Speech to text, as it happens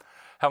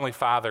Heavenly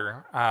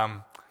Father,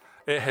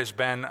 it has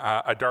been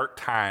a dark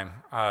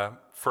time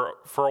for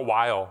a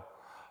while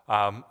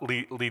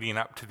leading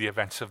up to the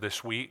events of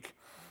this week.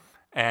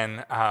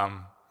 And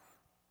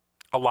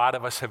a lot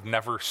of us have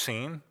never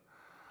seen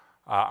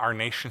our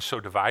nation so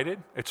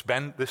divided. It's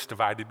been this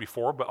divided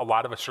before, but a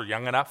lot of us are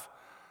young enough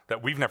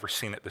that we've never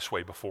seen it this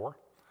way before.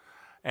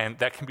 And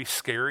that can be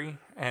scary,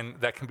 and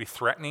that can be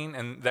threatening,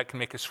 and that can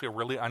make us feel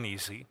really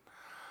uneasy.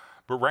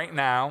 But right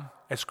now,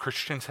 as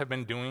Christians have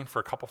been doing for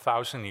a couple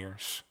thousand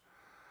years,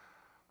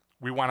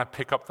 we want to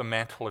pick up the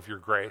mantle of your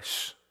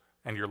grace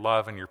and your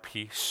love and your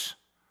peace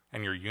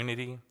and your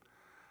unity,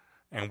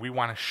 and we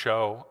want to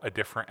show a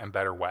different and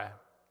better way.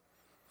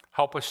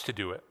 Help us to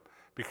do it,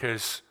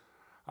 because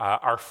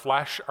our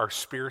flesh, our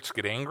spirits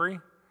get angry,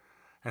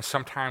 and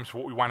sometimes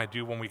what we want to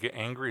do when we get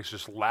angry is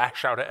just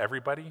lash out at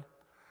everybody.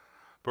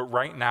 But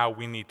right now,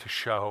 we need to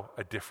show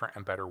a different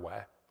and better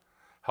way.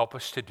 Help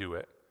us to do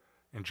it.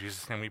 In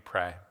Jesus' name we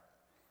pray.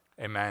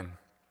 Amen.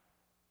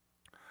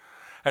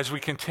 As we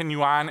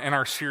continue on in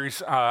our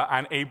series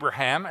on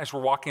Abraham, as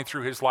we're walking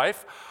through his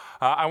life,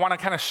 I want to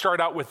kind of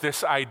start out with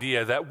this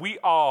idea that we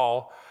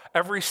all,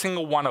 every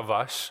single one of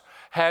us,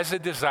 has a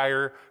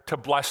desire to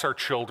bless our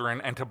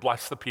children and to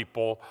bless the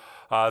people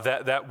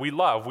that we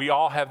love. We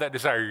all have that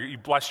desire. You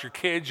bless your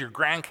kids, your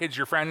grandkids,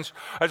 your friends.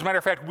 As a matter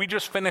of fact, we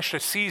just finished a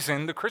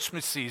season, the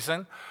Christmas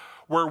season,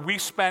 where we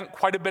spent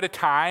quite a bit of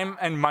time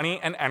and money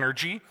and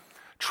energy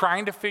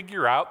trying to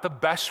figure out the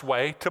best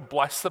way to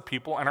bless the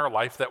people in our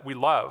life that we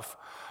love.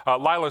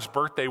 Lila's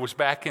birthday was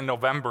back in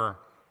November,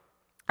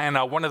 and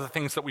one of the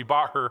things that we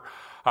bought her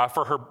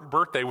for her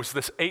birthday was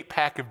this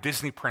 8-pack of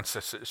Disney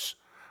princesses.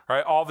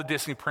 Right, all the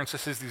Disney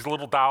princesses, these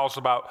little dolls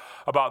about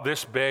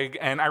this big.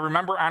 And I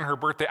remember on her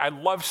birthday, I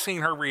love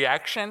seeing her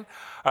reaction.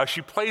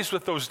 She plays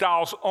with those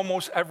dolls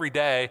almost every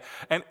day,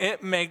 and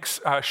it makes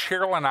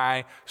Cheryl and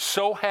I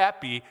so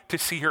happy to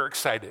see her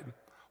excited.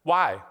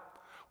 Why?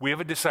 We have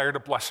a desire to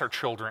bless our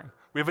children.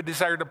 We have a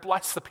desire to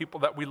bless the people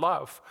that we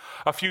love.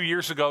 A few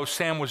years ago,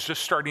 Sam was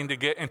just starting to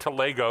get into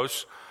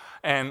Legos,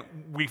 and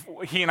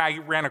he and I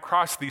ran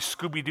across these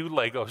Scooby-Doo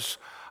Legos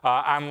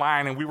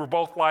online, and we were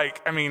both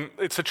like, I mean,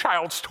 it's a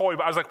child's toy,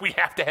 but I was like, we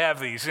have to have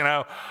these, you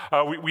know.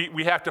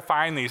 We have to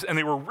find these, and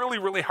they were really,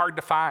 really hard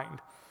to find.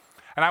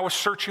 And I was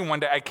searching one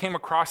day, I came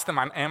across them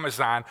on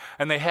Amazon,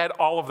 and they had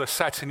all of the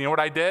sets, and you know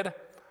what I did?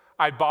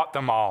 I bought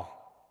them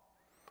all.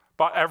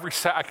 Bought every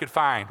set I could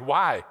find.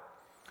 Why?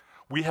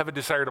 We have a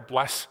desire to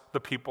bless the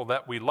people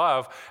that we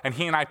love, and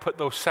he and I put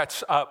those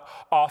sets up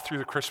all through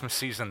the Christmas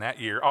season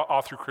that year,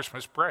 all through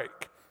Christmas break.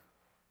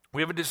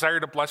 We have a desire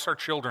to bless our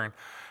children,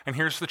 and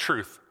here's the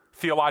truth,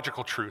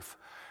 theological truth.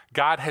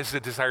 God has a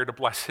desire to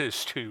bless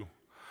his too.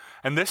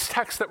 And this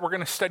text that we're going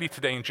to study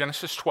today in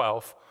Genesis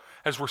 12,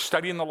 as we're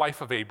studying the life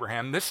of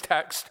Abraham, this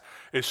text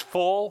is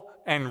full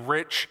and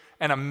rich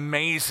and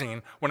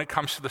amazing when it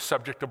comes to the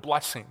subject of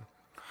blessing.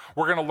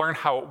 We're going to learn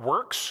how it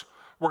works.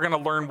 We're going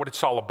to learn what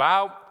it's all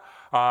about.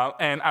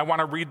 And I want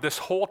to read this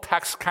whole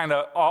text kind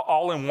of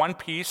all in one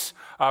piece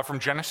from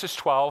Genesis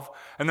 12,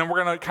 and then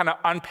we're going to kind of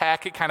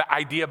unpack it kind of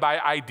idea by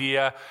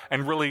idea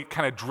and really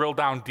kind of drill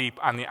down deep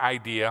on the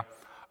idea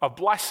of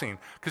blessing.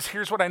 Because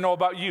here's what I know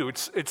about you.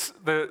 It's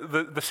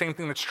the same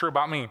thing that's true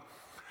about me.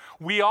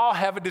 We all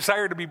have a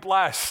desire to be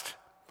blessed.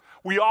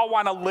 We all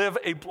want to live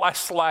a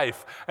blessed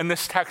life, and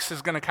this text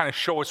is going to kind of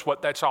show us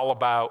what that's all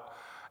about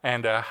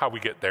and how we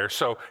get there.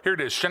 So here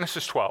it is,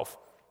 Genesis 12.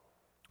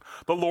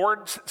 The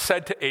Lord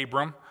said to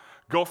Abram,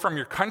 "Go from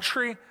your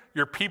country,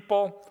 your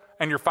people,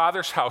 and your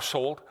father's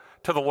household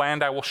to the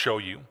land I will show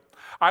you.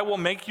 I will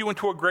make you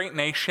into a great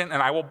nation,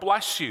 and I will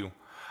bless you.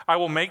 I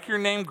will make your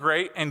name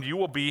great, and you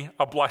will be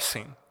a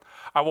blessing.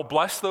 I will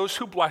bless those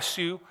who bless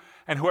you,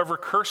 and whoever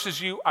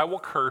curses you, I will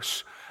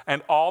curse,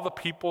 and all the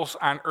peoples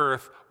on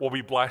earth will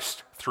be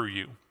blessed through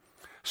you."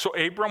 So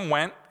Abram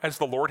went as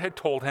the Lord had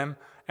told him,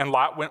 and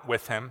Lot went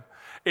with him.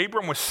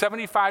 Abram was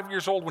 75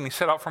 years old when he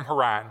set out from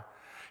Haran.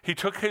 He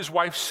took his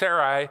wife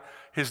Sarai,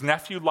 his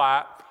nephew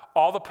Lot,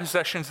 all the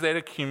possessions they had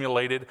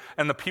accumulated,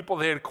 and the people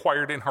they had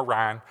acquired in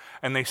Haran,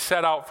 and they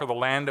set out for the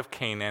land of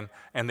Canaan,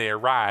 and they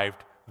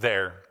arrived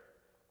there.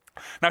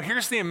 Now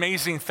here's the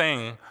amazing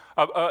thing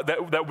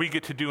that we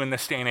get to do in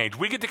this day and age.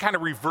 We get to kind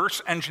of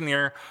reverse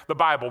engineer the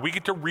Bible. We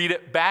get to read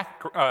it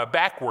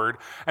backward,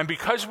 and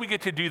because we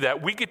get to do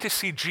that, we get to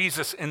see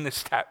Jesus in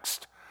this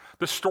text.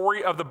 The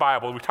story of the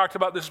Bible. We talked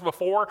about this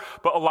before,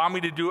 but allow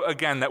me to do it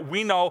again, that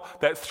we know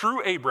that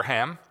through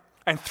Abraham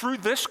and through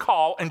this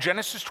call in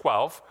Genesis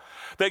 12,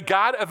 that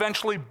God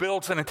eventually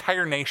builds an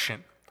entire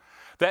nation.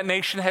 That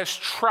nation has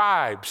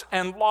tribes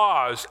and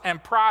laws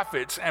and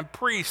prophets and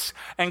priests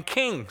and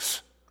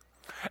kings.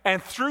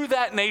 And through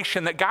that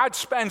nation that God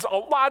spends a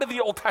lot of the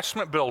Old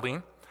Testament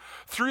building,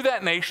 through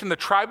that nation, the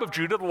tribe of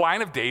Judah, the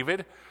line of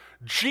David,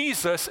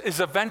 Jesus is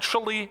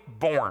eventually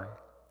born.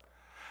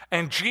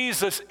 And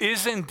Jesus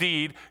is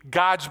indeed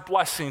God's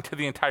blessing to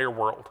the entire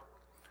world,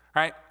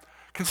 right?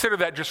 Consider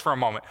that just for a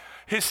moment.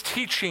 His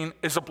teaching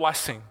is a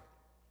blessing.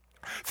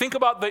 Think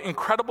about the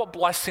incredible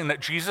blessing that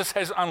Jesus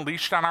has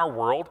unleashed on our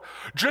world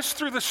just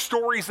through the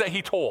stories that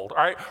he told, all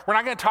right? We're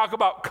not going to talk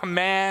about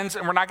commands,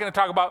 and we're not going to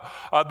talk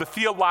about the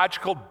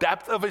theological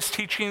depth of his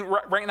teaching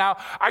right now.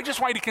 I just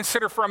want you to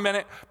consider for a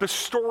minute the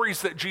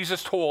stories that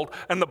Jesus told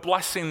and the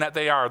blessing that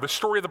they are. The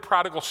story of the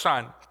prodigal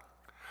son.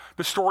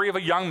 The story of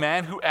a young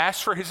man who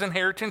asks for his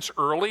inheritance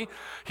early.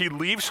 He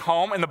leaves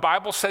home, and the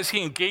Bible says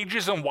he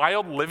engages in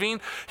wild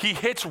living. He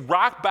hits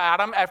rock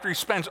bottom after he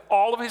spends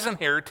all of his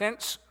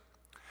inheritance.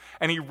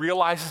 And he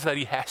realizes that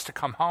he has to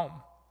come home.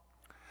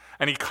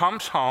 And he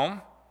comes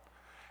home,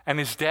 and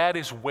his dad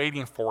is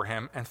waiting for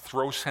him and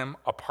throws him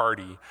a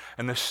party.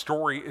 And this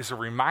story is a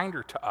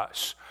reminder to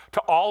us, to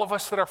all of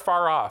us that are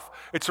far off.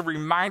 It's a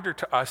reminder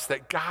to us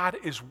that God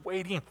is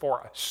waiting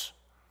for us.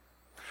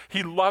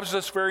 He loves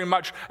us very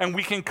much, and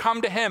we can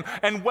come to him.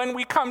 And when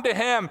we come to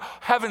him,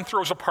 heaven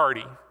throws a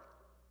party.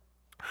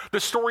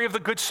 The story of the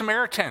Good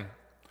Samaritan.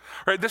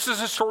 Right, this is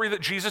a story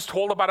that Jesus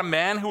told about a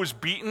man who was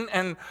beaten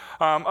and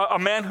a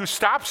man who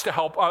stops to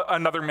help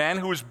another man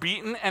who was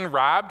beaten and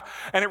robbed.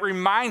 And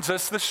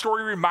this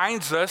story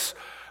reminds us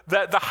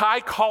that the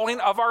high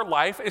calling of our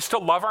life is to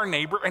love our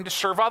neighbor and to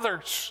serve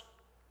others.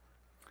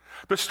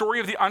 The story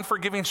of the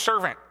unforgiving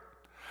servant.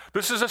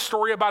 This is a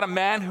story about a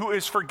man who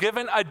is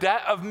forgiven a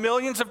debt of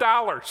millions of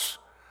dollars.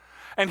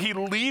 And he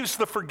leaves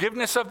the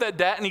forgiveness of that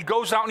debt, and he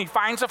goes out and he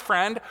finds a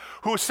friend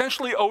who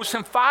essentially owes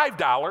him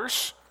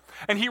 $5.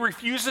 And he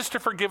refuses to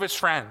forgive his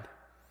friend.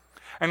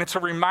 And it's a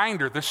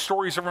reminder, this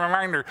story is a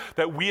reminder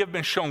that we have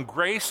been shown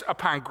grace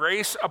upon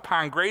grace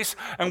upon grace,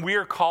 and we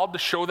are called to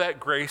show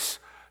that grace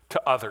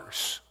to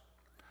others.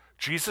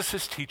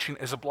 Jesus' teaching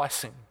is a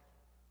blessing.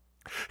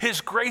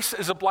 His grace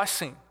is a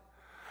blessing.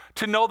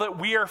 To know that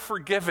we are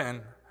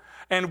forgiven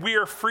and we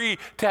are free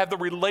to have the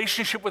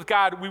relationship with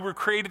God we were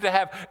created to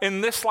have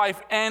in this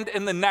life and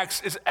in the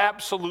next is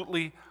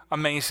absolutely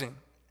amazing.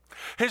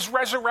 His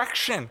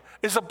resurrection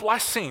is a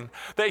blessing,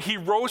 that he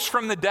rose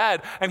from the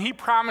dead, and he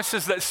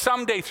promises that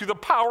someday through the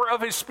power of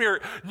his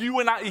Spirit,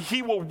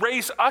 he will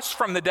raise us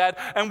from the dead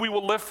and we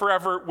will live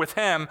forever with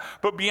him.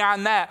 But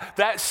beyond that,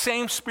 that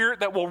same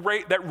Spirit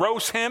that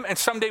rose him and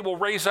someday will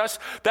raise us,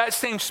 that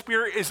same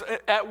Spirit is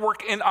at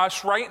work in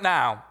us right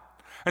now.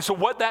 And so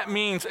what that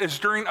means is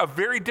during a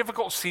very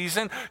difficult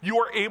season, you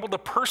are able to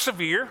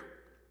persevere,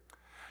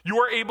 you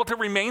are able to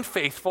remain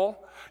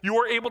faithful, you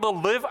are able to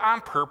live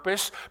on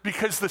purpose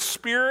because the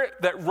Spirit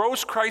that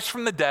rose Christ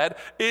from the dead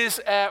is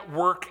at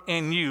work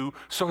in you,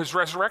 so his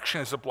resurrection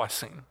is a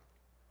blessing.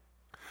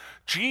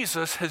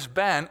 Jesus has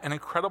been an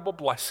incredible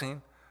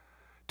blessing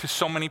to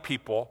so many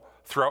people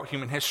throughout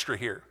human history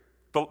here,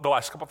 the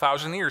last couple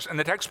thousand years. And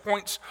the text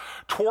points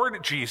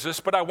toward Jesus,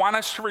 but I want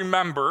us to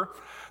remember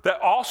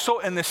that also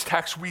in this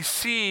text we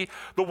see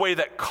the way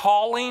that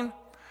calling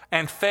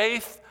and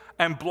faith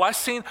and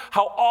blessing,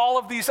 how all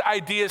of these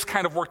ideas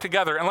kind of work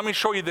together. And let me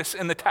show you this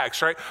in the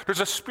text, right? There's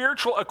a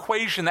spiritual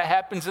equation that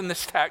happens in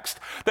this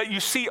text that you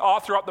see all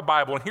throughout the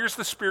Bible. And here's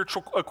the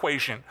spiritual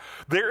equation.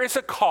 There is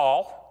a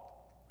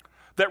call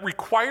that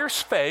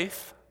requires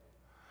faith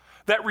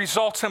that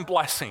results in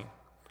blessing.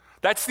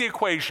 That's the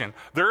equation.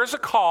 There is a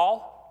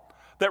call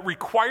that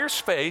requires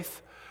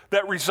faith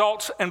that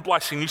results in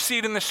blessing. You see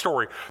it in this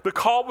story. The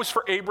call was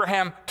for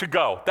Abraham to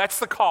go. That's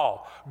the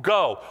call.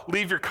 Go.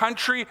 Leave your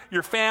country,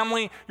 your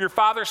family, your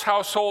father's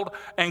household,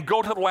 and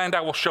go to the land I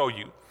will show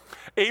you.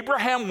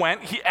 Abraham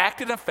went. He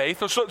acted in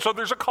faith. So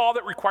there's a call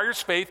that requires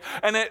faith,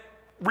 and it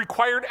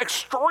required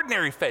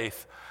extraordinary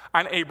faith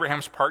on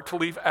Abraham's part to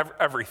leave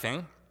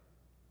everything.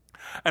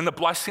 And the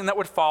blessing that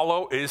would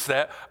follow is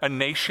that a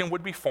nation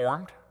would be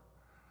formed,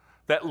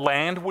 that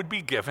land would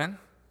be given,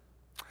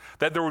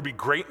 that there would be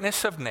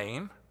greatness of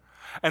name,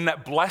 and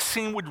that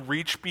blessing would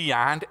reach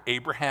beyond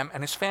Abraham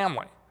and his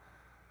family.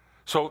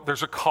 So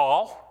there's a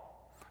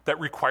call that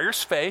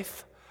requires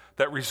faith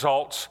that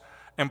results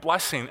in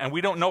blessing. And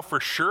we don't know for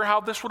sure how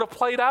this would have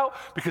played out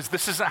because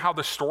this isn't how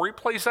the story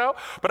plays out.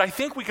 But I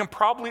think we can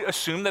probably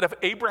assume that if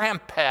Abraham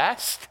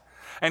passed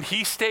and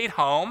he stayed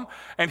home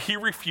and he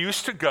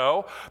refused to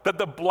go, that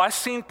the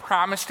blessing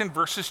promised in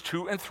verses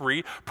 2 and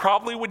 3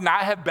 probably would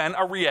not have been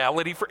a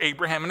reality for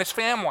Abraham and his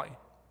family.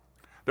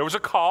 There was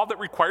a call that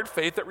required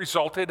faith that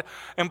resulted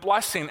in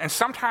blessing. And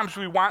sometimes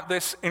we want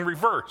this in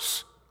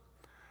reverse.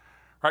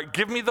 Right?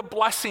 Give me the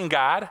blessing,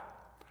 God,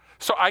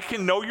 so I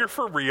can know you're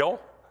for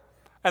real,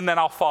 and then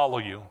I'll follow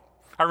you.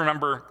 I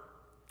remember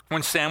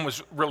when Sam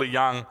was really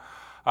young,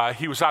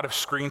 he was out of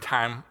screen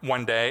time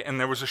one day, and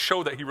there was a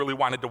show that he really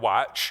wanted to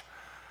watch.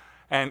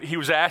 And he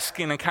was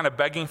asking and kind of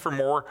begging for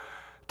more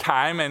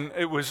time, and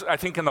it was, I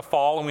think, in the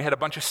fall, and we had a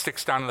bunch of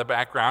sticks down in the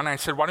background. And I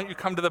said, why don't you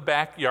come to the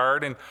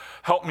backyard and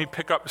help me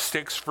pick up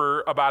sticks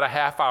for about a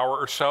half hour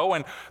or so,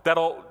 and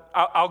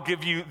I'll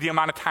give you the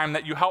amount of time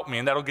that you help me,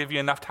 and that'll give you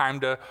enough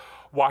time to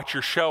watch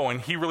your show. And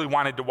he really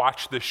wanted to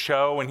watch this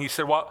show, and he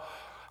said, well,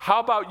 how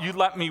about you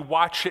let me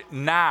watch it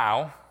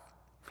now,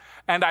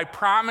 and I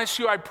promise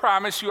you,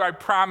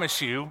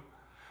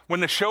 when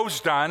the show's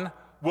done,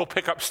 we'll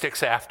pick up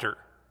sticks after.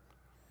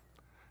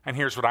 And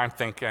here's what I'm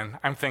thinking.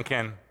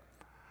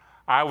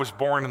 I was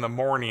born in the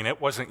morning. It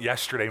wasn't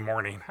yesterday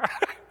morning.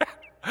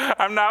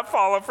 I'm not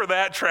falling for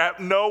that trap.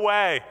 No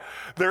way.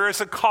 There is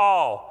a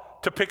call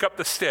to pick up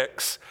the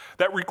sticks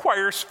that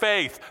requires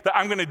faith that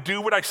I'm going to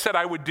do what I said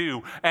I would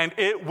do, and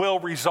it will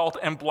result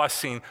in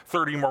blessing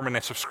 30 more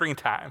minutes of screen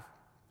time.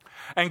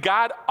 And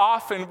God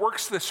often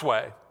works this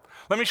way.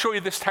 Let me show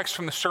you this text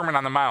from the Sermon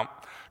on the Mount.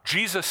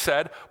 Jesus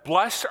said,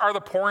 "Blessed are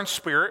the poor in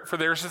spirit, for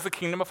theirs is the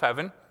kingdom of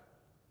heaven.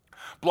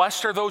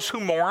 Blessed are those who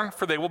mourn,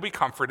 for they will be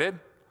comforted.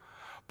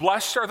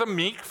 Blessed are the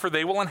meek, for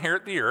they will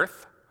inherit the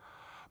earth.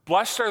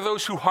 Blessed are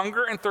those who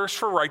hunger and thirst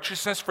for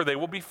righteousness, for they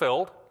will be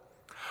filled.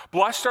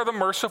 Blessed are the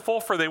merciful,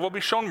 for they will be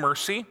shown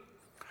mercy.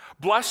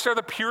 Blessed are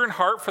the pure in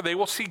heart, for they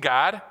will see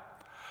God.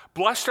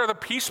 Blessed are the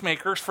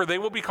peacemakers, for they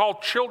will be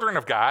called children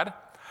of God.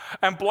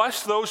 And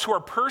blessed those who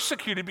are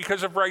persecuted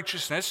because of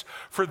righteousness,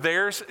 for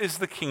theirs is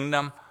the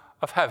kingdom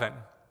of heaven."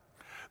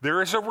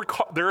 There is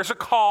a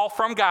call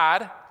from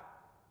God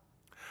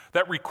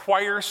that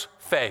requires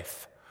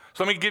faith.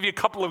 So let me give you a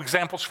couple of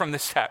examples from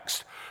this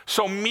text.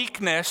 So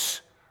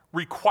meekness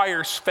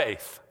requires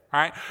faith.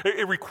 Right?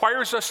 It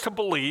requires us to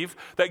believe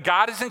that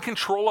God is in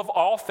control of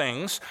all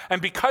things, and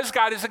because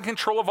God is in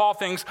control of all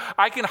things,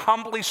 I can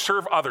humbly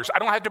serve others. I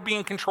don't have to be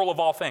in control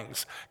of all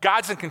things.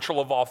 God's in control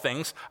of all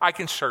things. I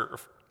can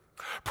serve.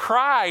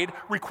 Pride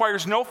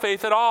requires no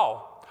faith at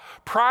all.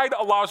 Pride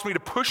allows me to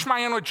push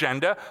my own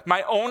agenda,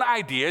 my own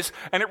ideas,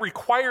 and it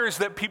requires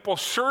that people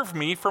serve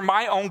me for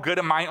my own good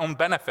and my own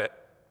benefit.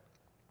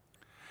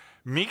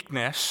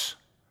 Meekness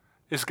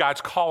is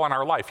God's call on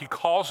our life. He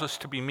calls us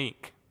to be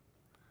meek.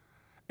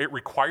 It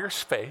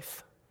requires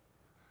faith,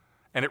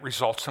 and it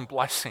results in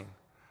blessing.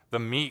 The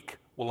meek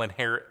will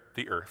inherit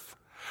the earth.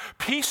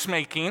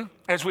 Peacemaking,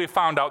 as we have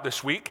found out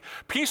this week,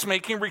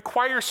 peacemaking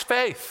requires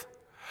faith.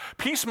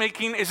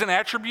 Peacemaking is an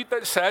attribute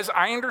that says,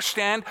 I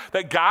understand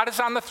that God is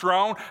on the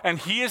throne and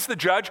he is the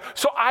judge,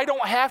 so I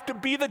don't have to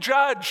be the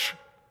judge.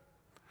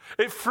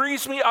 It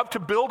frees me up to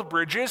build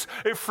bridges.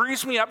 It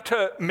frees me up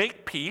to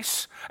make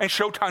peace and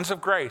show tons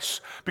of grace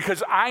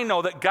because I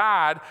know that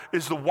God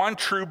is the one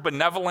true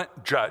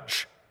benevolent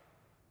judge.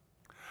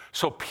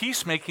 So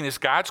peacemaking is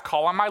God's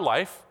call on my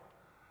life.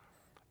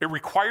 It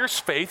requires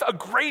faith, a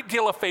great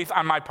deal of faith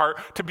on my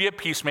part to be a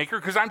peacemaker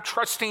because I'm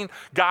trusting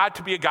God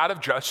to be a God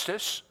of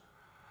justice.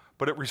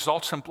 But it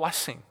results in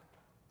blessing.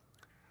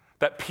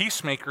 That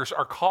peacemakers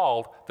are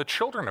called the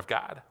children of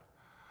God.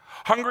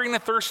 Hungering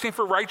and thirsting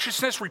for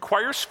righteousness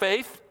requires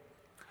faith.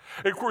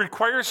 It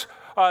requires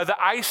that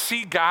I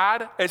see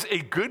God as a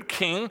good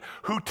king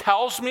who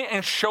tells me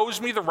and shows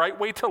me the right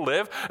way to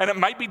live. And it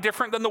might be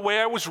different than the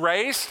way I was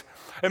raised.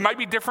 It might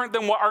be different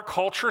than what our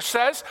culture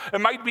says. It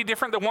might be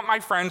different than what my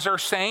friends are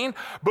saying.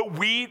 But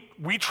we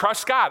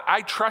trust God.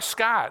 I trust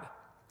God.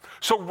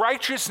 So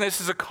righteousness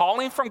is a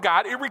calling from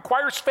God. It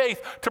requires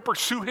faith to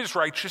pursue his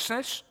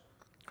righteousness,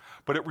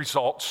 but it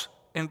results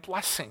in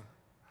blessing.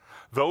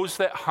 Those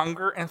that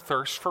hunger and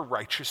thirst for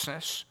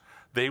righteousness,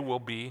 they will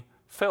be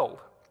filled.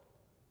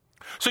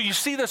 So you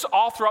see this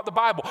all throughout the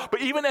Bible,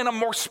 but even in a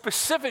more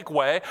specific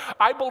way,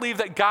 I believe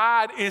that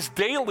God is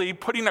daily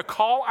putting a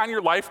call on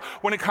your life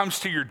when it comes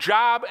to your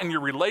job and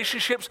your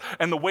relationships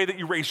and the way that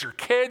you raise your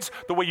kids,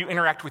 the way you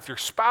interact with your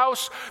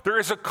spouse. There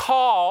is a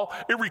call.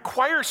 It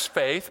requires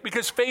faith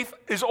because faith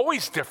is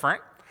always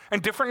different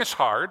and different is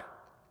hard.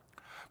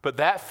 But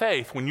that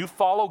faith, when you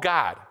follow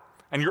God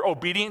and you're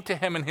obedient to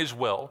him and his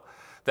will,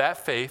 that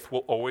faith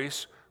will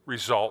always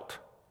result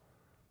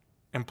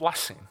in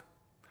blessing.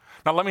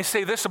 Now, let me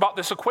say this about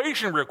this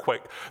equation real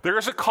quick. There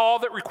is a call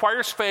that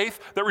requires faith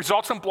that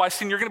results in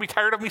blessing. You're going to be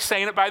tired of me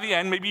saying it by the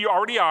end. Maybe you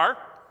already are.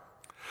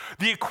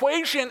 The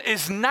equation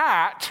is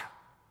not,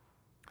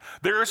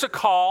 there is a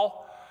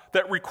call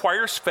that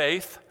requires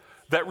faith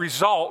that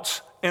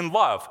results in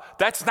love.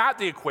 That's not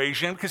the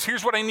equation, because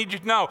here's what I need you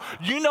to know.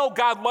 You know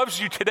God loves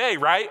you today,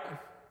 right?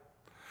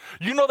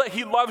 You know that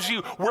he loves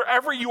you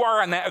wherever you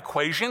are on that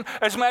equation.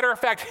 As a matter of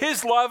fact,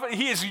 his love,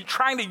 he is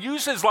trying to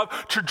use his love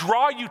to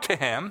draw you to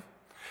him.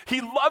 He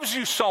loves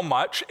you so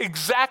much,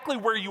 exactly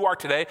where you are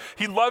today.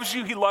 He loves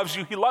you, he loves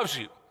you, he loves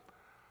you.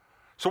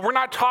 So we're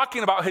not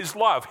talking about his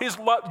love. His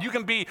love, you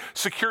can be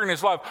secure in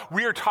his love.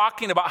 We are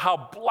talking about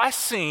how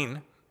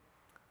blessing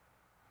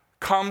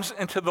comes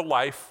into the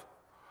life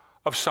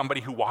of somebody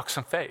who walks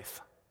in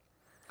faith.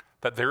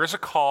 That there is a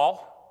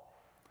call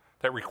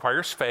that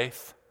requires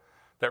faith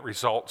that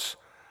results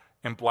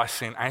in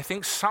blessing. I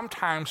think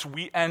sometimes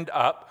we end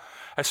up,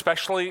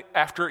 especially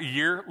after a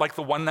year like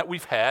the one that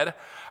we've had,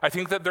 I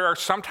think that there are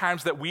some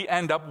times that we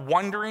end up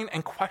wondering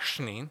and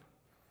questioning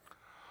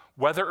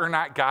whether or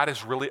not God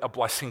is really a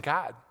blessing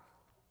God,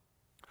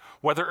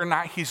 whether or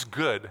not he's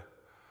good,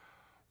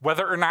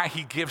 whether or not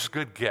he gives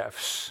good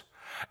gifts.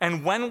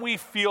 And when we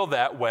feel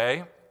that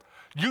way,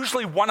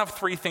 usually one of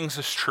three things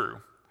is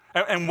true,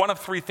 and one of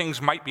three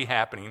things might be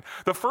happening.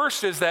 The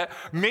first is that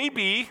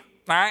maybe,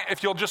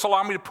 if you'll just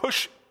allow me to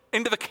push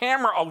into the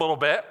camera a little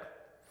bit,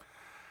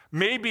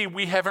 maybe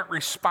we haven't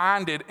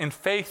responded in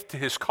faith to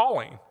his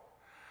calling.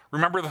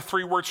 Remember the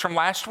three words from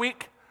last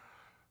week?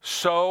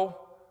 So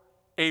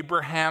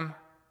Abraham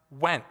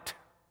went.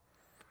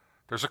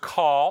 There's a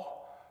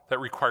call that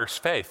requires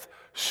faith.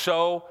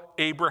 So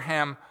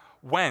Abraham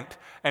went,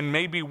 and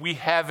maybe we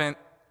haven't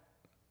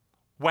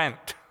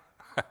went.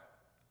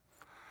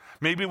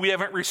 Maybe we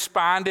haven't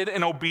responded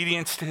in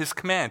obedience to his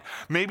command.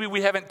 Maybe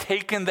we haven't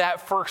taken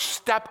that first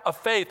step of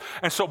faith,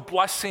 and so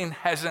blessing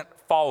hasn't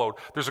followed.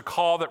 There's a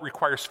call that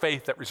requires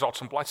faith that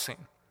results in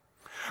blessing.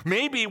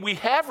 Maybe we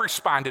have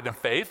responded in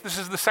faith. This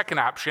is the second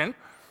option.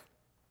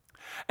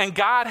 And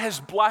God has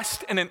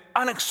blessed in an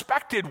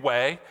unexpected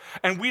way,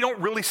 and we don't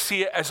really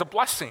see it as a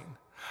blessing.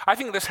 I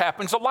think this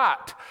happens a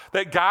lot,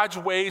 that God's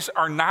ways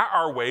are not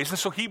our ways, and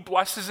so he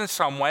blesses in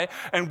some way,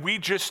 and we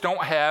just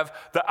don't have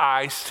the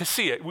eyes to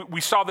see it. We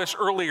saw this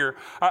earlier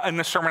in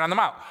the Sermon on the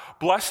Mount.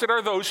 Blessed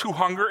are those who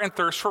hunger and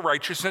thirst for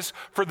righteousness,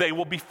 for they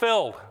will be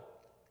filled.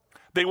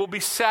 They will be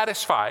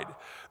satisfied.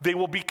 They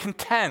will be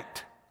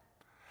content.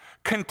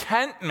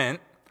 Contentment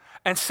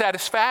and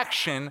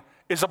satisfaction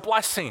is a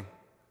blessing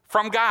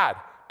from God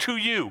to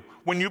you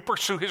when you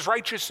pursue his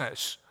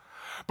righteousness.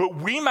 But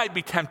we might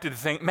be tempted to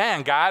think,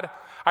 man, God,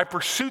 I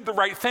pursued the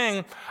right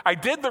thing. I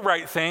did the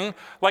right thing.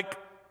 Like,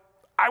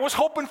 I was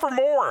hoping for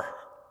more.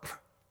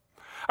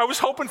 I was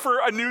hoping for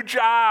a new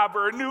job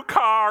or a new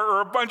car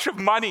or a bunch of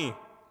money.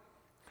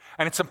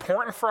 And it's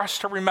important for us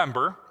to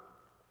remember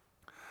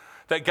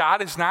that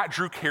God is not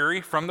Drew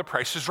Carey from The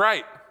Price is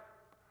Right.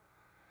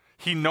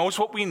 He knows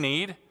what we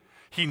need.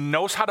 He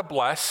knows how to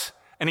bless,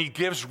 and he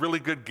gives really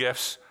good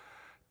gifts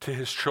to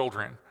his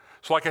children.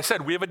 So like I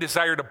said, we have a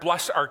desire to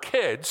bless our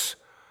kids,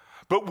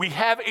 but we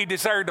have a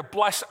desire to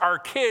bless our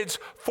kids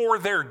for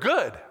their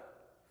good.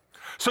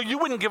 So you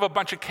wouldn't give a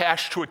bunch of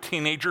cash to a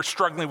teenager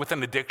struggling with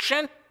an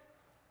addiction?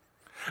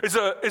 Is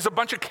a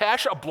bunch of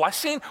cash a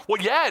blessing?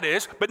 Well, yeah, it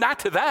is, but not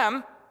to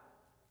them.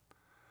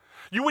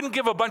 You wouldn't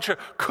give a bunch of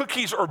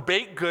cookies or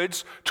baked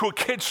goods to a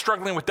kid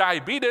struggling with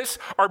diabetes.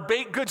 Are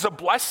baked goods a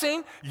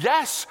blessing?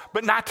 Yes,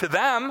 but not to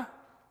them.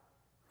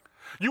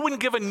 You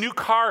wouldn't give a new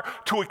car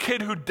to a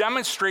kid who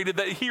demonstrated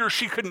that he or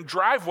she couldn't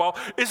drive well.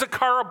 Is a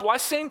car a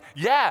blessing?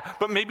 Yeah,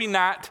 but maybe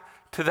not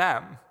to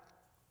them.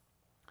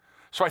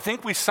 So I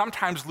think we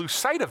sometimes lose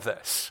sight of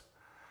this,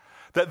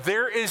 that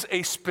there is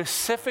a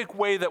specific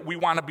way that we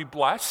want to be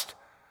blessed,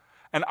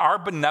 and our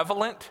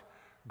benevolent,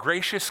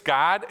 gracious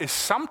God is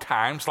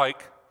sometimes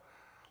like,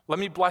 let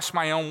me bless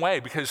my own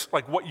way, because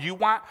like what you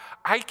want,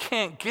 I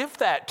can't give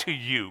that to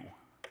you.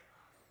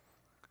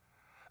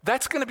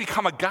 That's going to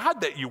become a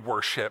God that you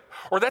worship,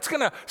 or that's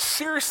going to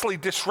seriously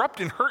disrupt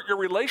and hurt your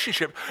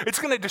relationship. It's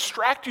going to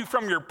distract you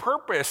from your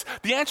purpose.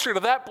 The answer to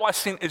that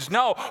blessing is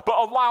no, but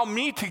allow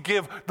me to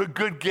give the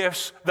good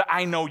gifts that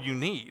I know you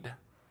need.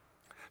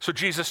 So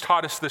Jesus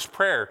taught us this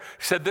prayer.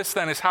 He said, this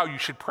then is how you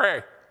should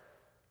pray.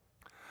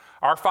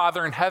 Our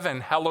Father in heaven,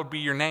 hallowed be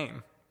your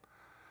name.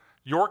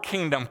 Your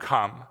kingdom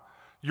come.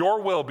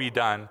 Your will be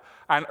done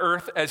on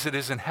earth as it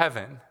is in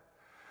heaven.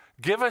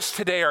 Give us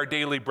today our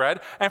daily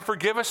bread, and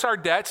forgive us our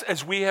debts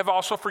as we have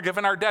also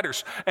forgiven our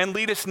debtors. And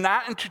lead us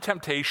not into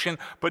temptation,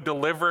 but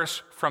deliver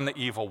us from the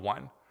evil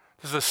one.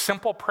 This is a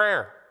simple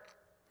prayer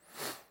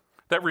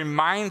that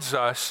reminds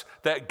us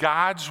that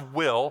God's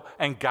will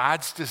and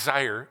God's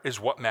desire is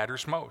what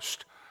matters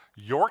most.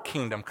 Your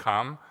kingdom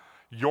come,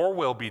 your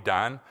will be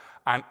done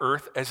on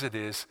earth as it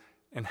is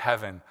in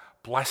heaven.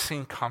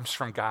 Blessing comes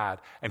from God,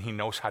 and he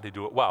knows how to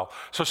do it well.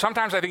 So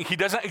sometimes I think he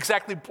doesn't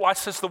exactly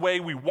bless us the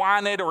way we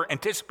wanted or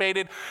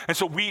anticipated, and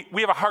so we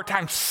have a hard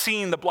time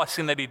seeing the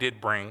blessing that he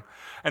did bring.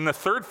 And the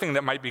third thing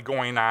that might be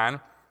going on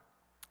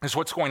is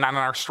what's going on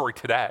in our story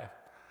today,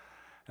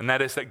 and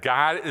that is that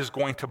God is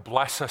going to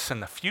bless us in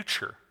the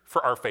future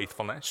for our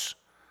faithfulness,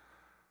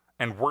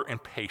 and we're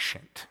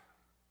impatient.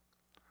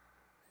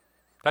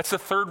 That's the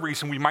third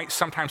reason we might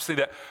sometimes say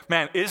that,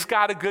 man, is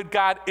God a good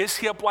God? Is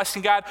he a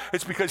blessing God?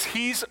 It's because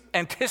he's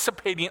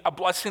anticipating a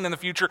blessing in the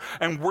future,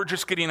 and we're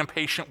just getting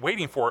impatient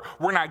waiting for it.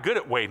 We're not good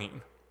at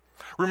waiting.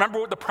 Remember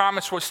what the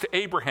promise was to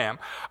Abraham.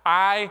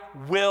 I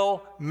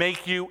will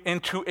make you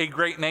into a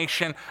great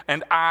nation,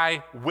 and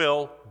I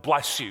will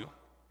bless you.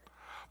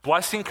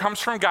 Blessing comes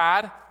from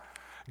God.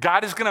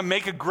 God is going to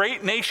make a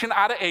great nation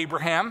out of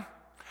Abraham.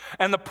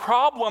 And the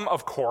problem,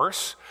 of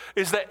course,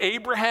 is that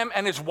Abraham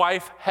and his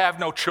wife have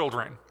no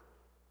children.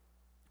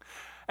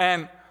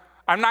 And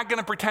I'm not going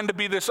to pretend to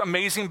be this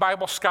amazing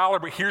Bible scholar,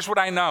 but here's what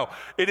I know.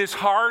 It is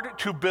hard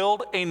to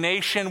build a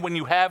nation when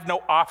you have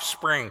no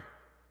offspring.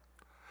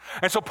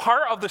 And so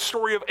part of the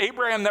story of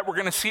Abraham that we're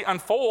going to see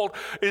unfold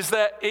is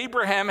that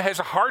Abraham has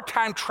a hard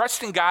time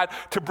trusting God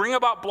to bring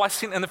about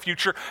blessing in the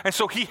future, and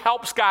so he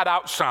helps God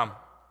out some.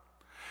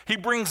 He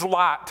brings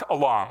Lot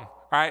along.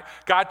 Right?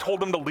 God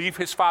told him to leave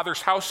his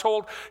father's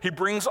household. He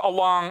brings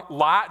along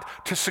Lot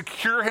to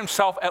secure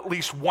himself at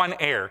least one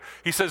heir.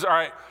 He says, all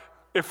right,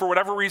 if for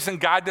whatever reason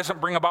God doesn't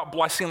bring about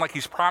blessing like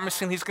he's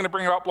promising he's going to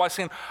bring about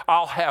blessing,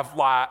 I'll have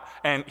Lot,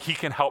 and he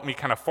can help me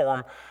kind of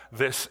form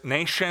this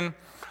nation.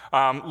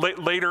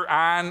 Later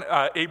on,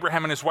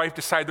 Abraham and his wife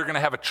decide they're going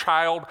to have a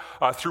child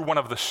through one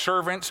of the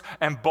servants,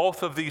 and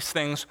both of these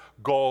things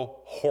go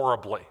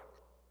horribly.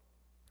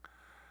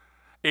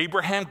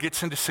 Abraham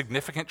gets into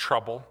significant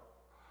trouble.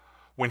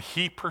 when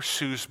he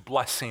pursues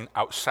blessing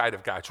outside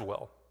of God's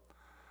will.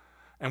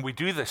 And we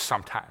do this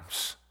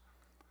sometimes.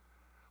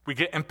 We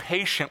get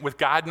impatient with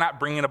God not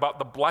bringing about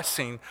the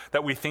blessing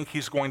that we think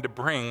he's going to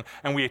bring,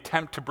 and we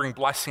attempt to bring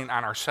blessing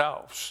on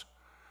ourselves.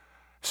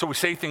 So we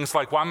say things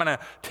like, well, I'm going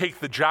to take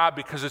the job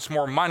because it's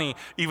more money,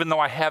 even though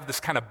I have this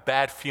kind of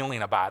bad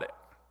feeling about it.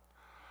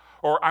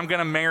 Or I'm going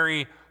to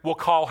marry, we'll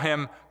call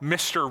him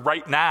Mr.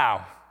 Right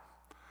Now.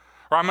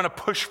 Or I'm going to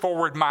push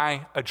forward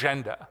my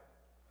agenda.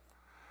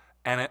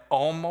 And it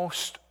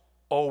almost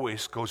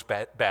always goes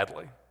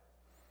badly.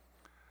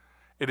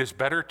 It is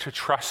better to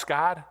trust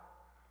God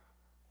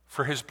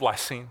for his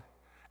blessing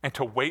and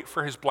to wait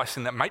for his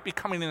blessing that might be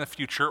coming in the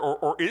future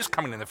or is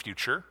coming in the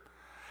future.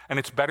 And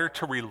it's better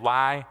to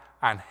rely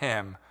on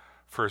him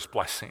for his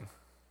blessing.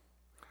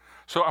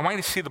 So I want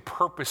you to see the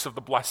purpose of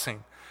the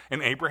blessing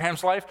in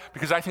Abraham's life,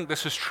 because I think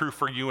this is true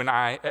for you and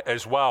I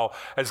as well.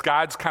 As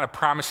God's kind of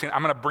promising,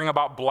 I'm going to bring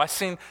about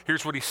blessing.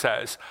 Here's what he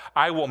says: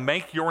 I will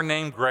make your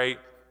name great,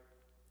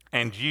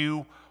 and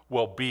you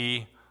will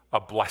be a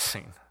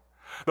blessing.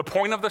 The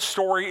point of the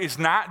story is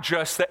not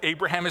just that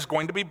Abraham is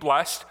going to be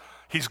blessed.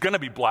 He's going to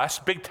be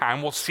blessed big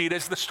time. We'll see it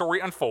as the story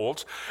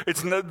unfolds.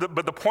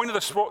 But the point of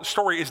the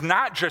story is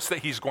not just that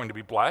he's going to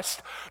be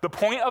blessed. The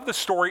point of the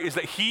story is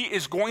that he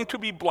is going to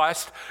be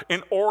blessed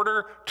in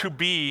order to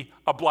be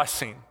a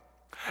blessing.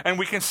 And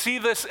we can see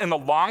this in the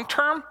long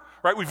term,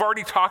 right? We've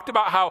already talked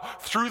about how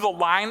through the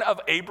line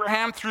of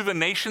Abraham, through the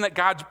nation that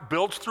God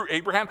builds through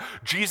Abraham,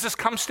 Jesus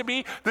comes to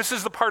be. This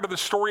is the part of the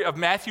story of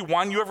Matthew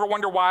 1. You ever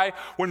wonder why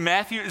when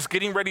Matthew is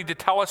getting ready to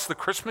tell us the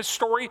Christmas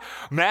story,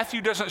 Matthew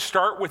doesn't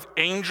start with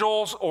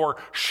angels or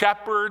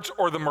shepherds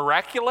or the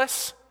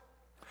miraculous?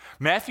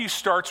 Matthew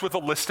starts with a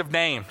list of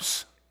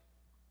names.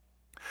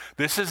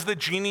 This is the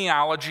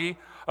genealogy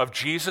of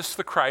Jesus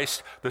the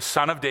Christ, the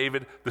son of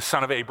David, the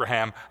son of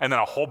Abraham, and then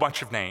a whole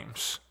bunch of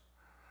names.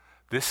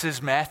 This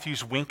is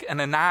Matthew's wink and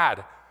a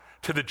nod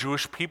to the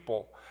Jewish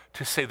people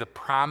to say the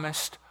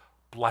promised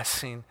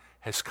blessing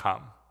has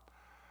come.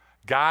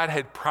 God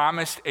had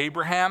promised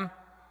Abraham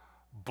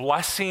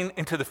blessing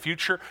into the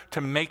future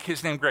to make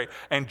his name great.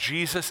 And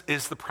Jesus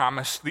is the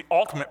promise, the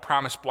ultimate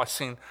promised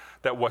blessing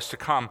that was to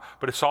come.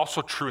 But it's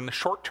also true in the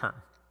short term.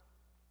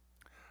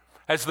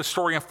 As the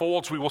story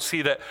unfolds, we will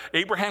see that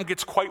Abraham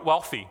gets quite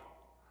wealthy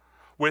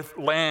with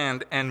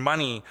land and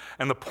money.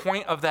 And the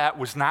point of that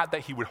was not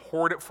that he would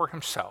hoard it for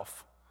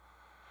himself,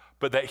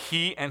 but that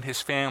he and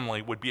his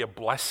family would be a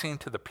blessing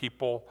to the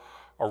people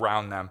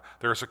around them.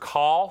 There's a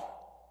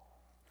call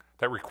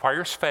that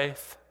requires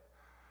faith,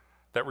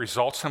 that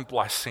results in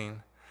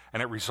blessing,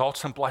 and it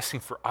results in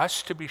blessing for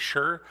us to be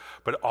sure,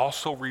 but it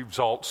also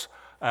results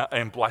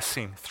in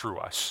blessing through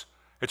us.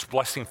 It's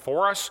blessing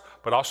for us,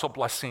 but also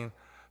blessing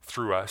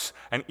through us.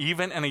 And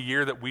even in a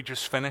year that we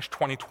just finished,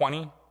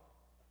 2020,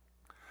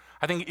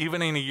 I think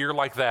even in a year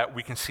like that,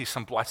 we can see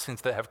some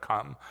blessings that have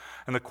come.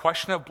 And the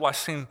question of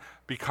blessing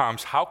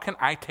becomes, how can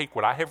I take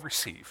what I have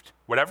received,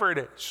 whatever it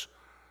is,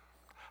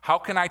 how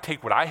can I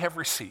take what I have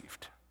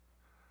received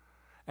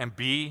and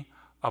be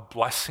a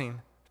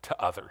blessing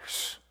to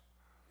others?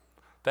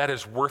 That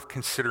is worth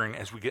considering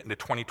as we get into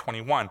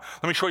 2021.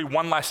 Let me show you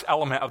one last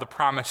element of the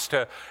promise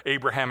to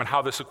Abraham and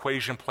how this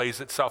equation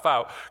plays itself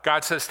out.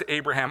 God says to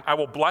Abraham, I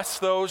will bless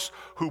those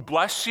who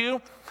bless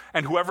you,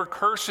 and whoever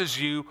curses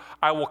you,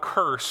 I will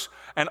curse,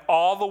 and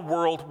all the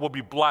world will be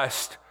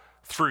blessed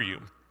through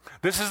you.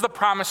 This is the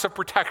promise of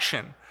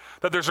protection,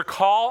 that there's a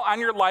call on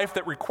your life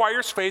that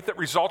requires faith, that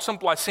results in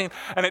blessing,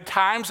 and at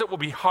times it will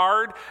be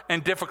hard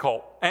and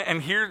difficult.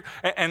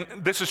 And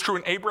this is true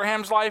in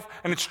Abraham's life,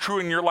 and it's true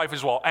in your life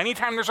as well.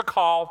 Anytime there's a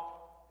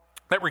call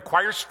that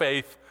requires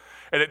faith,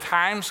 it at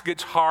times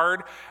gets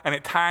hard, and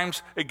at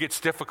times it gets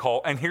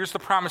difficult. And here's the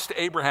promise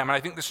to Abraham, and I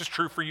think this is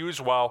true for you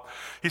as well.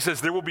 He says,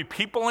 there will be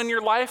people in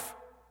your life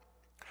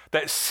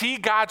that see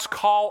God's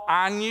call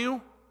on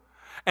you,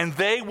 and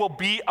they will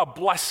be a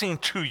blessing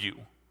to you.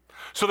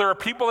 So there are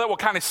people that will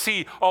kind of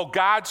see, oh,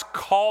 God's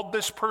called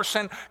this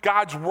person,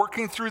 God's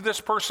working through this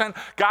person,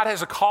 God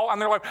has a call on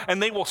their life,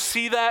 and they will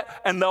see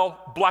that and they'll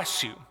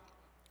bless you.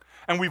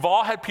 And we've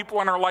all had people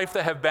in our life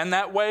that have been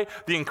that way.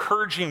 The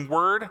encouraging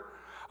word,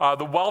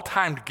 the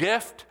well-timed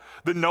gift,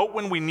 the note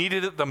when we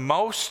needed it the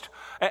most.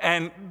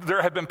 And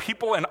there have been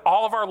people in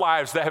all of our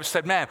lives that have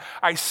said, man,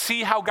 I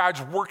see how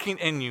God's working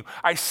in you.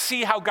 I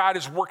see how God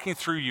is working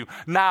through you.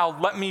 Now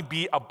let me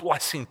be a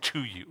blessing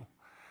to you.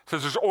 So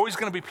there's always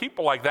going to be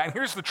people like that. And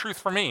here's the truth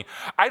for me.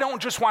 I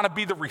don't just want to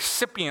be the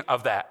recipient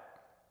of that,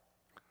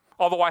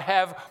 although I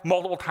have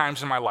multiple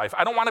times in my life.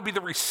 I don't want to be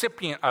the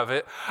recipient of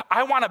it.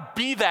 I want to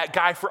be that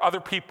guy for other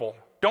people.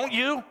 Don't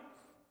you?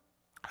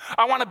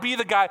 I want to be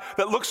the guy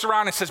that looks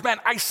around and says, man,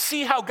 I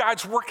see how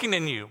God's working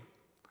in you.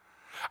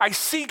 I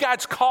see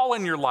God's call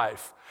in your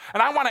life.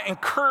 And I want to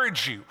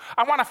encourage you.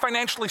 I want to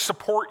financially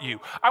support you.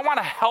 I want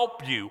to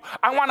help you.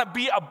 I want to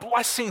be a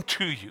blessing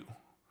to you.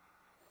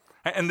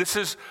 And this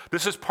is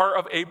part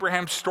of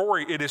Abraham's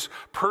story. It is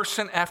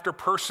person after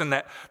person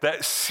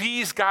that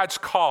sees God's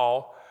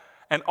call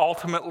and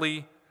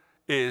ultimately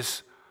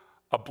is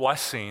a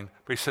blessing.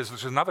 But he says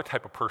there's another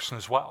type of person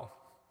as well.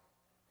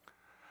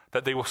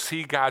 that they will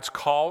see God's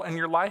call in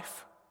your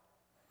life,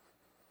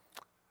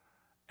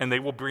 and they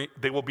will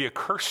be a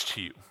curse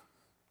to you.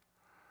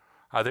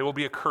 They will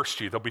be a curse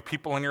to you. There'll be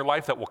people in your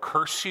life that will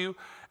curse you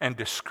and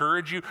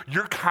discourage you.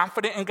 You're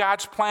confident in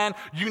God's plan.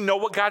 You know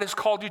what God has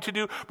called you to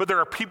do, but there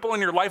are people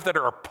in your life that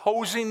are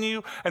opposing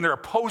you, and they're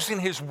opposing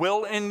his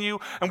will in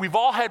you. And we've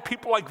all had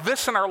people like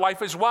this in our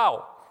life as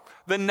well.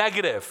 The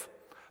negative,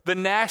 the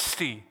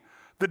nasty,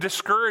 the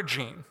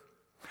discouraging.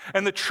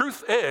 And the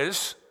truth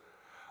is,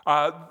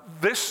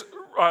 this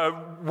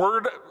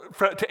word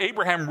to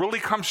Abraham really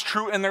comes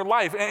true in their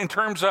life in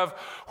terms of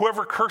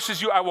whoever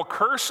curses you, I will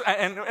curse.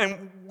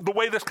 And the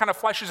way this kind of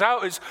fleshes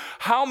out is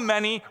how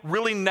many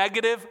really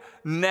negative,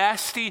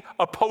 nasty,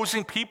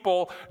 opposing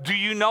people do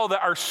you know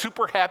that are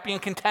super happy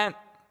and content?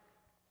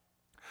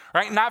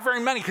 Right? Not very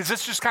many, because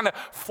this just kind of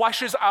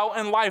fleshes out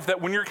in life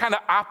that when you're kind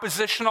of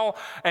oppositional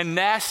and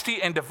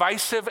nasty and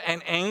divisive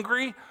and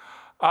angry,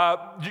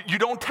 you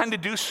don't tend to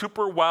do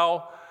super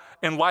well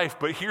in life.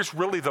 But here's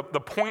really the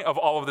point of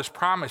all of this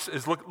promise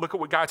is look at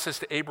what God says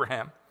to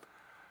Abraham.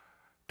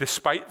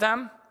 Despite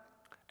them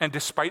and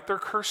despite their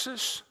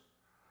curses,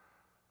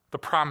 the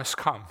promise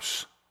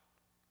comes.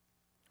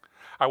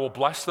 I will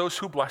bless those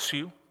who bless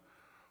you.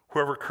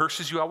 Whoever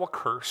curses you, I will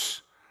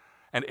curse.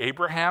 And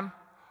Abraham,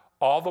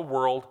 all the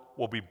world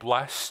will be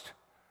blessed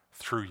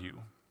through you.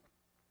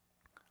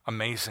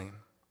 Amazing.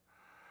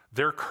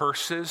 Their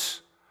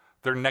curses,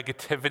 their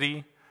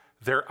negativity,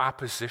 their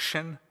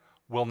opposition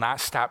will not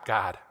stop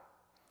God.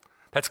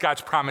 That's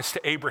God's promise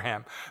to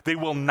Abraham. They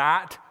will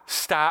not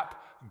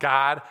stop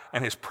God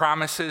and his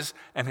promises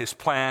and his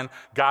plan.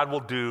 God will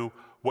do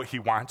what he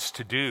wants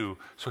to do.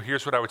 So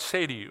here's what I would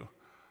say to you.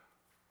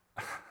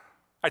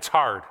 It's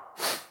hard.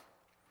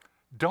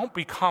 Don't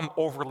become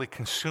overly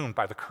consumed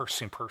by the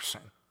cursing person.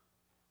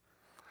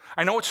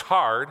 I know it's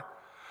hard,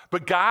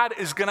 but God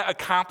is going to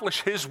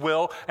accomplish his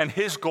will and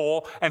his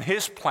goal and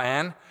his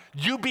plan.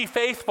 You be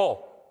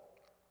faithful.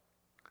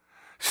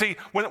 See,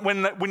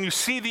 when you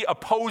see the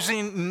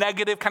opposing,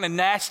 negative, kind of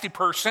nasty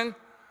person,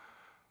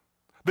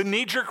 the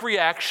knee-jerk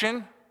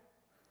reaction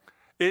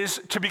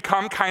is to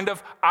become kind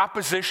of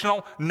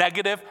oppositional,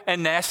 negative,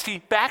 and nasty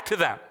back to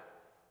them.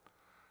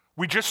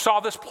 We just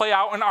saw this play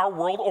out in our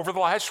world over the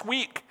last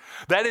week.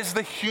 That is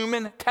the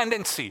human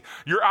tendency.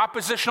 You're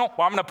oppositional,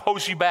 well, I'm going to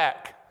oppose you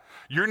back.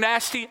 You're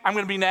nasty, I'm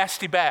going to be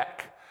nasty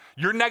back.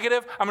 You're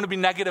negative, I'm going to be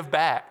negative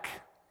back.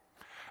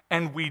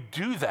 And we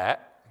do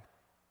that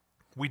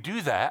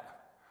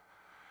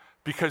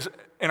because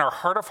in our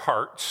heart of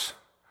hearts,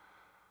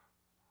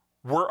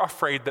 we're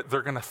afraid that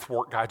they're going to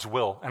thwart God's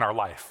will in our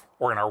life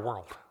or in our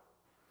world.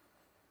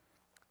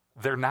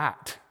 They're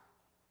not.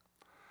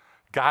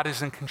 God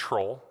is in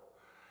control,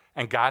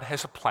 and God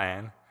has a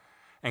plan,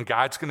 and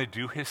God's going to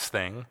do his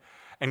thing.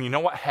 And you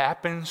know what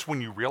happens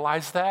when you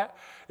realize that?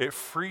 It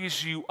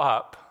frees you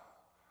up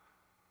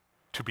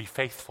to be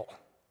faithful.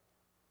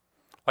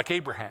 Like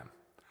Abraham.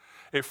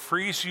 It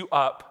frees you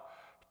up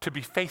to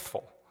be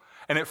faithful.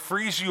 And it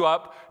frees you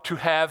up to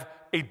have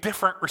a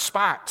different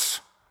response.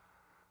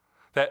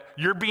 That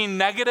you're being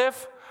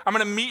negative, I'm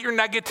going to meet your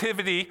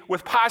negativity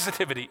with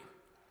positivity.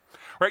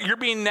 Right? You're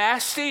being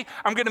nasty,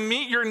 I'm going to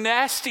meet your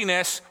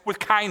nastiness with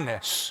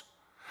kindness.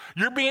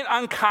 You're being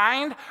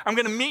unkind, I'm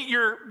going to meet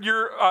you're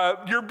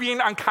being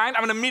unkind,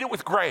 I'm going to meet it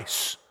with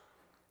grace.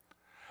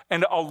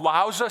 And it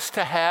allows us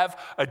to have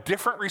a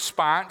different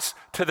response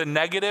to the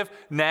negative,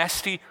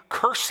 nasty,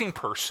 cursing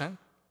person.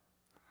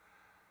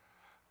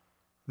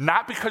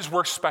 Not because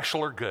we're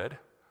special or good,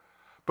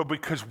 but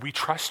because we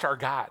trust our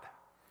God.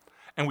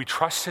 And we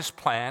trust his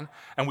plan,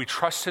 and we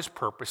trust his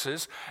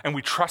purposes, and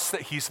we trust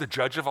that he's the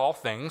judge of all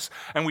things,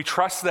 and we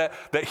trust that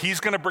he's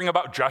going to bring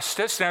about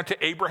justice. Now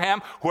to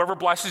Abraham, whoever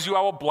blesses you,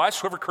 I will bless.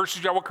 Whoever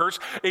curses you, I will curse.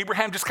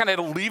 Abraham just kind of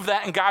had to leave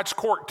that in God's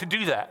court to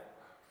do that.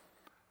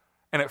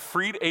 And it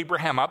freed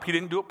Abraham up. He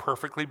didn't do it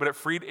perfectly, but it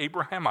freed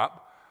Abraham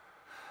up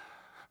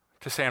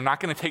to say, I'm not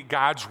going to take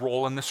God's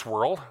role in this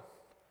world.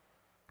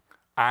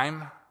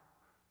 I'm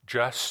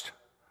just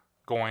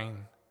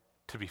going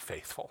to be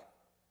faithful.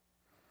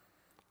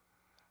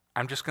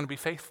 I'm just going to be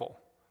faithful.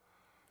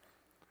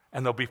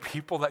 And there'll be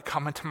people that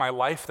come into my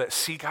life that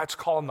see God's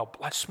call and they'll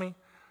bless me.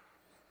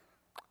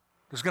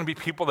 There's going to be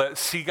people that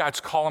see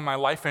God's call in my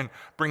life and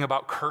bring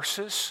about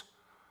curses.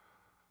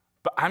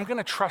 But I'm going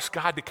to trust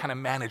God to kind of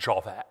manage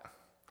all that,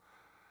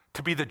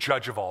 to be the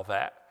judge of all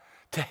that,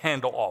 to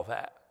handle all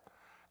that.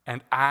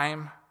 And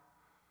I'm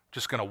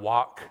just going to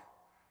walk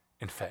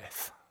in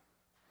faith.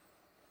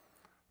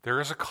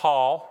 There is a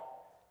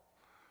call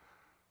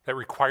that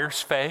requires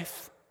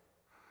faith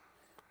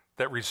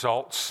that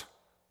results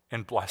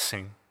in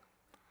blessing.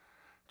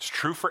 It's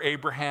true for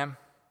Abraham,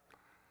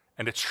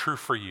 and it's true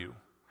for you.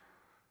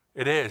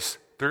 It is.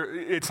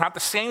 It's not the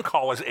same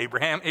call as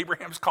Abraham.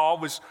 Abraham's call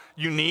was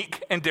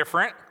unique and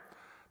different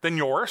than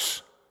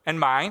yours and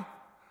mine.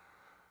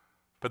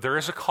 But there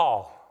is a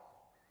call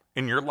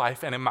in your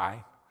life and in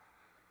mine.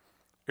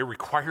 It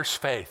requires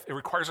faith. It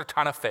requires a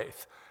ton of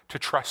faith to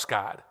trust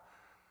God.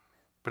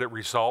 But it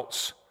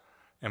results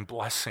in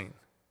blessing.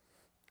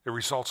 It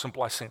results in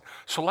blessing.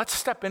 So let's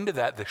step into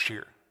that this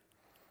year.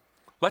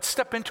 Let's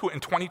step into it in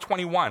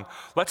 2021.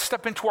 Let's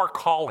step into our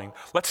calling.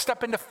 Let's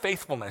step into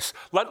faithfulness.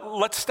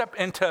 Let's step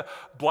into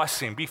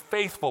blessing. Be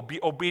faithful, be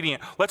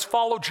obedient. Let's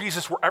follow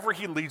Jesus wherever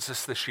he leads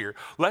us this year.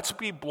 Let's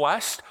be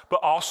blessed,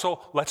 but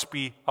also let's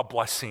be a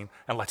blessing,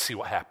 and let's see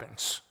what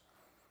happens.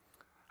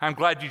 I'm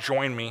glad you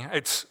joined me.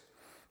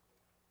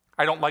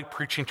 I don't like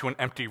preaching to an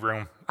empty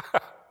room.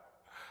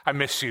 I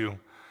miss you,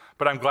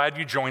 but I'm glad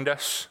you joined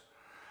us,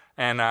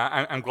 and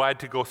I'm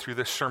glad to go through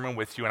this sermon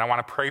with you, and I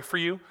want to pray for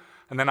you.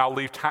 And then I'll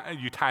leave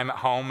you time at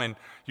home, and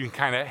you can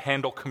kind of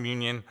handle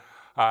communion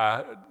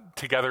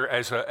together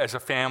as a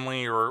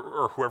family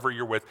or whoever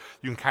you're with.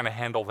 You can kind of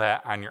handle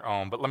that on your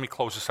own. But let me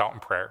close this out in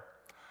prayer.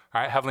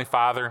 All right, Heavenly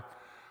Father,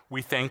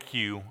 we thank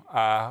you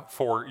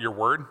for your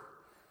word,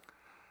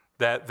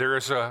 that there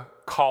is a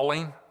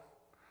calling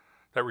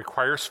that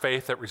requires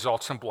faith that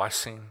results in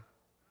blessing.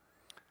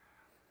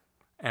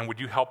 And would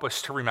you help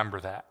us to remember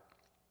that?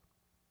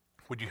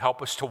 Would you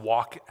help us to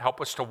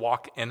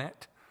walk in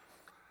it?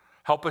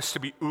 Help us to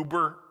be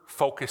uber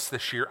focused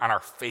this year on our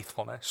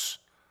faithfulness.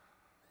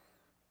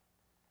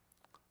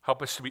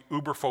 Help us to be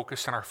uber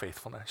focused on our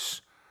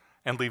faithfulness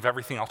and leave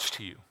everything else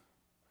to you.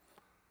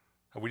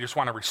 And we just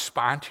want to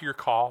respond to your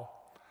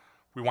call.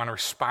 We want to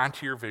respond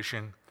to your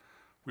vision.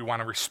 We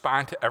want to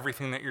respond to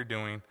everything that you're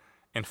doing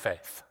in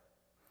faith.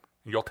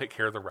 And you'll take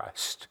care of the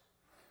rest.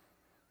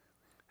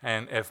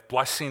 And if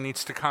blessing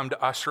needs to come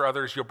to us or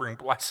others, you'll bring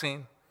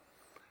blessing.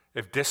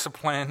 If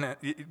discipline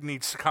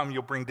needs to come,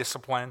 you'll bring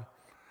discipline.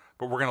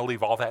 But we're going to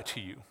leave all that to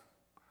you.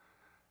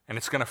 And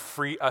it's going to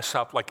free us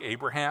up like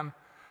Abraham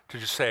to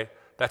just say,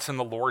 that's in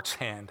the Lord's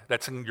hand.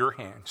 That's in your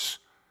hands.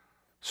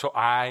 So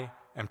I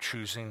am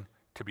choosing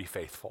to be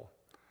faithful.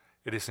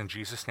 It is in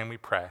Jesus' name we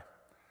pray.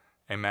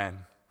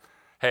 Amen.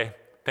 Hey,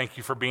 thank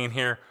you for being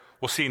here.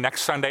 We'll see you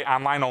next Sunday,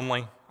 online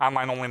only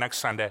next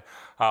Sunday.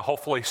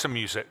 Hopefully some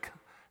music.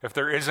 If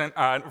there isn't,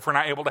 if we're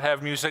not able to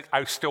have music,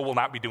 I still will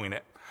not be doing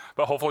it.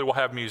 But hopefully we'll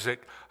have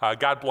music.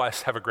 God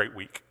bless. Have a great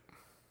week.